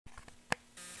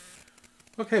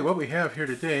Okay, what we have here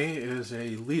today is a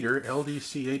Leader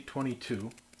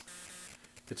LDC822.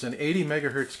 It's an 80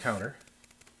 megahertz counter.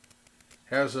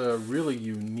 Has a really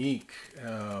unique,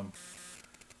 kind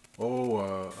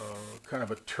of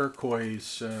a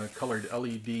turquoise colored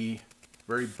LED,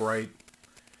 very bright,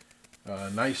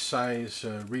 nice size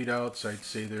readouts. I'd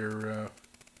say they're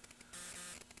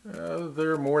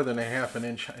more than a half an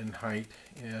inch in height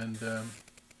and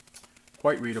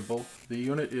quite readable. The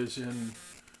unit is in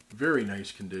very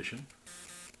nice condition.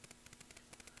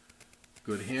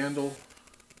 Good handle,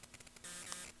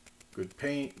 good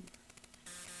paint,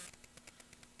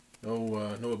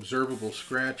 no observable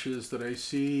scratches that I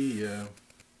see.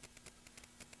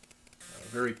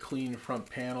 Very clean front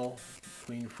panel,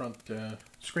 clean front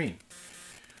screen.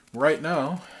 Right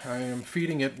now I am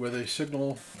feeding it with a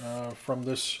signal from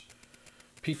this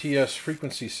PTS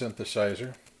frequency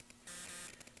synthesizer.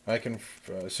 I can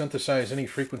synthesize any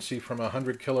frequency from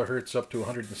 100 kilohertz up to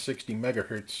 160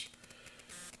 megahertz,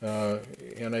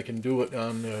 and I can do it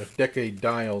on decade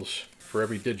dials for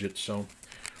every digit. So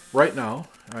right now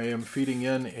I am feeding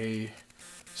in a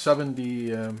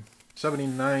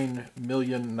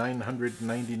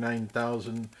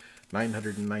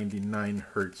 79,999,999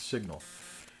 hertz signal.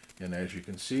 And as you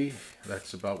can see,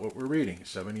 that's about what we're reading.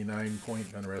 79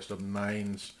 point, and the rest of them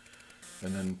nines.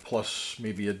 And then plus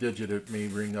maybe a digit, it may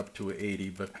ring up to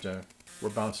 80, but we're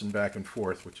bouncing back and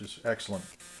forth, which is excellent.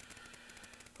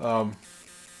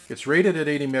 It's rated at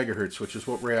 80 megahertz, which is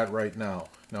what we're at right now.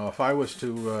 Now, if I was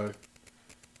to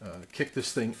kick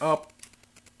this thing up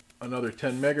another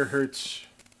 10 megahertz,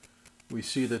 we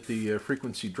see that the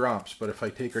frequency drops. But if I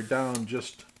take her down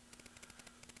just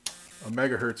a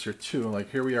megahertz or two, like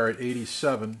here we are at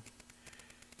 87,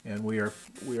 and we are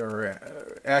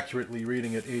accurately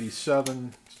reading at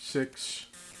 87.6.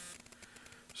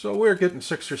 So we're getting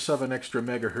 6 or 7 extra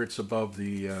megahertz above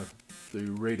the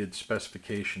rated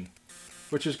specification,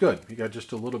 which is good. You got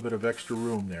just a little bit of extra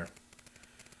room there.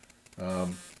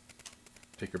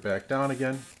 Take her back down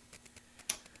again.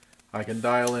 I can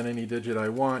dial in any digit I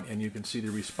want, and you can see the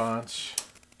response.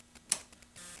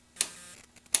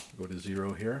 Go to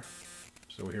 0 here.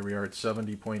 So here we are at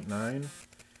 70.9.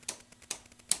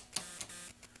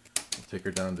 Take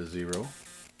her down to 0.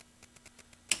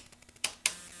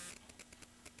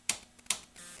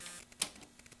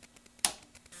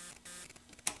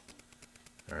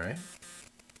 All right.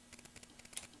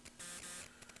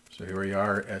 So here we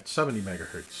are at 70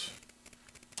 megahertz.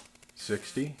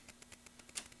 60,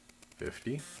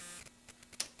 50,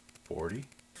 40,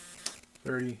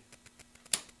 30,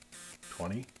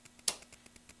 20,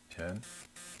 10,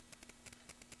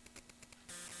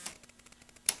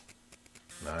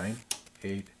 9,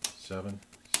 8, 7,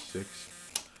 6,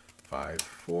 5,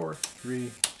 4,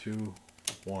 3, 2,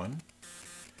 1.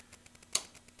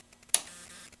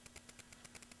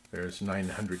 There's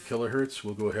 900 kilohertz.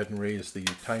 We'll go ahead and raise the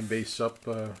time base up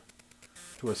to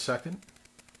a second.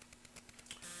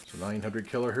 So 900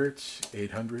 kilohertz,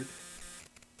 800,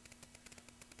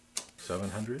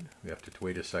 700. We have to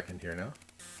wait a second here now.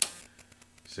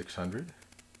 600,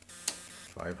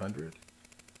 500,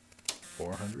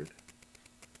 400.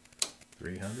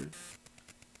 300,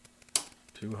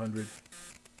 200,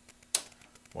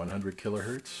 100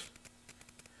 kilohertz.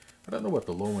 I don't know what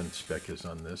the low end spec is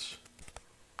on this.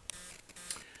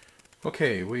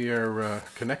 Okay, we are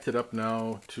connected up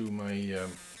now to my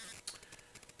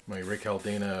my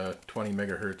Recaldana 20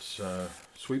 megahertz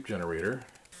sweep generator.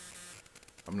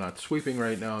 I'm not sweeping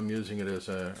right now. I'm using it as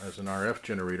an RF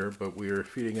generator, but we are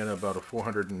feeding in about a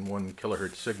 401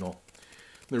 kilohertz signal.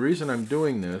 The reason I'm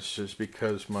doing this is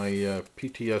because my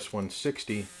PTS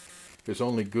 160 is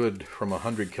only good from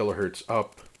 100 kilohertz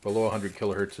up. Below 100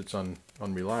 kilohertz it's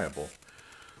unreliable.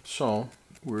 So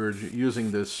we're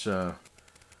using this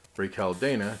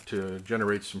Recaldana to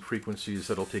generate some frequencies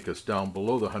that'll take us down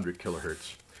below the 100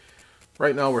 kilohertz.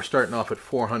 Right now we're starting off at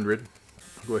 400.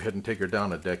 I'll go ahead and take her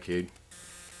down a decade.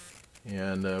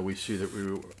 And we see that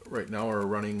we right now are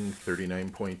running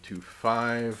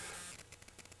 39.25.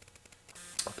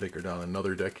 I'll take her down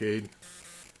another decade.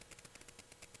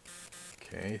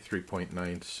 Okay,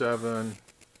 3.97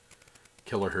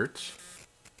 kilohertz.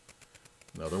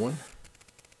 Another one.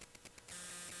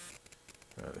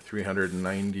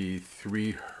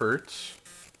 393 hertz.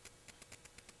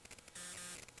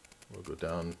 We'll go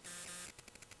down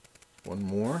one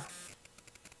more.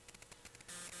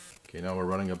 Okay, now we're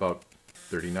running about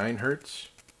 39 hertz.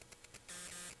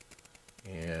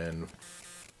 And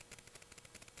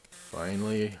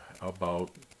finally, about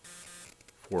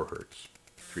 4 hertz,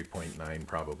 3.9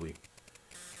 probably.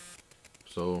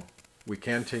 So we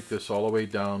can take this all the way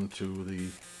down to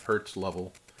the hertz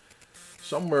level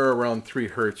somewhere around 3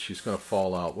 hertz she's going to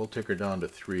fall out. We'll take her down to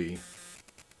 3.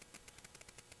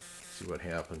 See what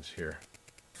happens here.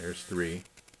 There's 3.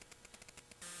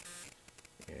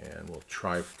 And we'll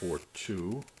try for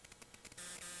 2.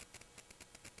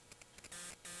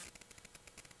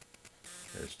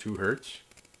 There's 2 hertz.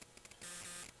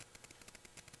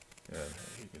 And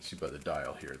you can see by the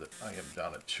dial here that I am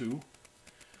down at 2.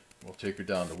 We'll take her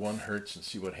down to 1 hertz and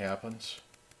see what happens.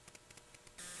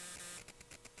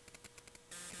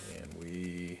 And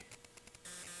we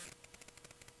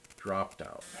dropped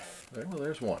out. Well,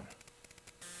 there's 1.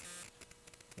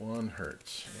 1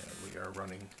 hertz. And we are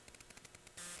running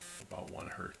about 1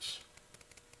 hertz.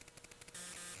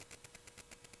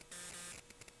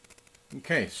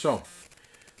 Okay, so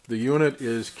the unit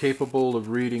is capable of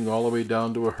reading all the way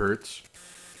down to a hertz,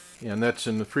 and that's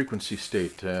in the frequency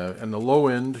state. And the low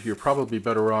end, you're probably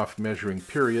better off measuring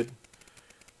period,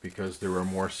 because there are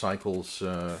more cycles,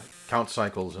 count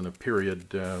cycles in a period.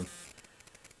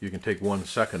 You can take 1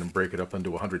 second and break it up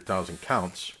into 100,000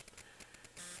 counts.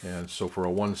 And so for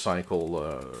a 1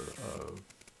 cycle,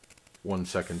 1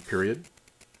 second period,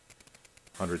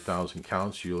 100,000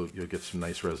 counts, you'll get some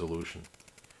nice resolution.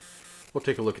 We'll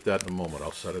take a look at that in a moment.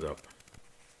 I'll set it up.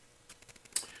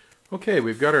 Okay,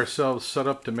 we've got ourselves set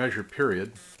up to measure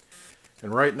period.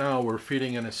 And right now we're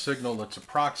feeding in a signal that's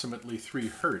approximately 3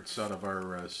 hertz out of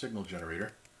our signal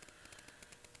generator.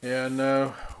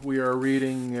 And we are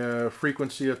reading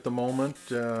frequency at the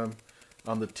moment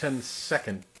on the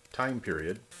 10-second time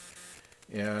period.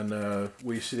 And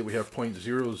we see that we have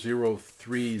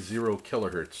 0.0030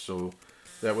 kilohertz, so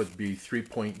that would be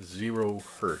 3.0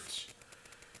 hertz.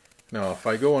 Now, if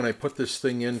I go and I put this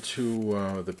thing into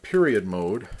the period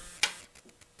mode,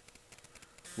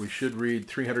 we should read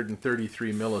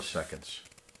 333 milliseconds.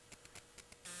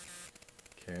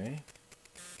 Okay.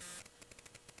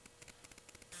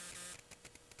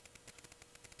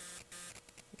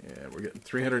 And we're getting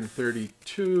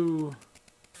 332.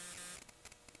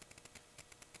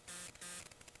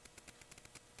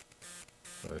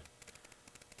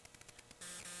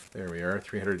 There we are,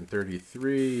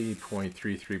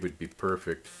 333.33 would be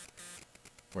perfect.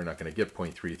 We're not going to get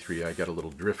 0.33. I got a little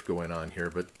drift going on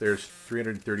here, but there's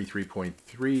 333.3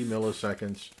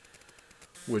 milliseconds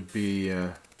would be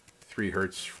 3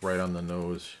 hertz right on the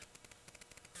nose.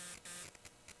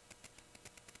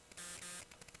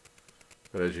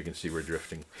 But as you can see, we're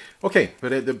drifting. Okay,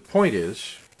 but the point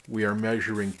is, we are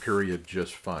measuring period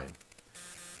just fine.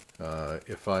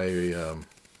 If I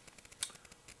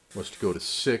was to go to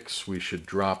 6, we should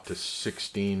drop to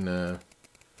 16,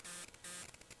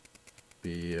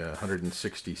 be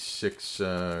 166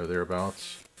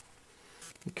 thereabouts.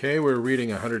 Okay, we're reading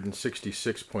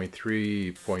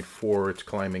 166.3.4. It's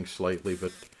climbing slightly,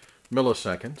 but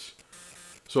milliseconds.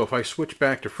 So if I switch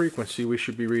back to frequency, we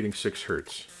should be reading 6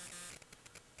 hertz.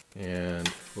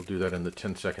 And we'll do that in the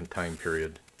 10-second time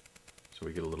period, so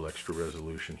we get a little extra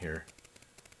resolution here.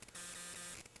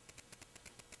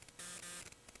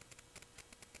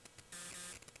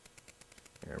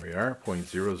 There we are,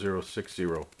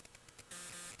 0.0060.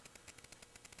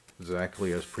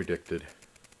 Exactly as predicted.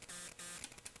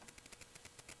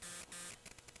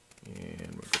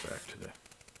 And we'll go back to the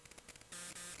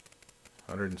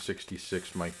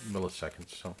 166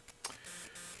 milliseconds. So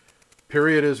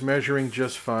period is measuring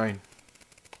just fine.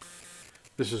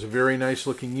 This is a very nice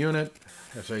looking unit.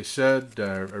 As I said,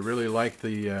 I really like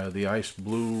the ice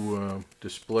blue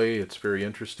display. It's very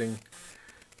interesting,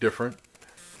 different.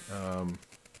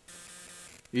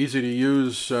 Easy to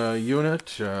use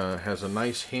unit, has a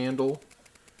nice handle.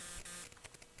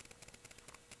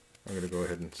 I'm going to go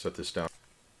ahead and set this down.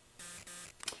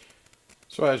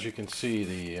 So as you can see,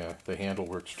 the handle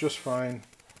works just fine.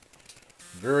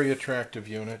 Very attractive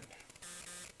unit.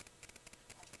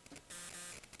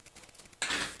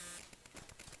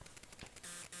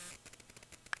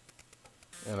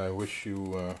 And I wish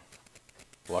you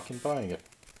luck in buying it.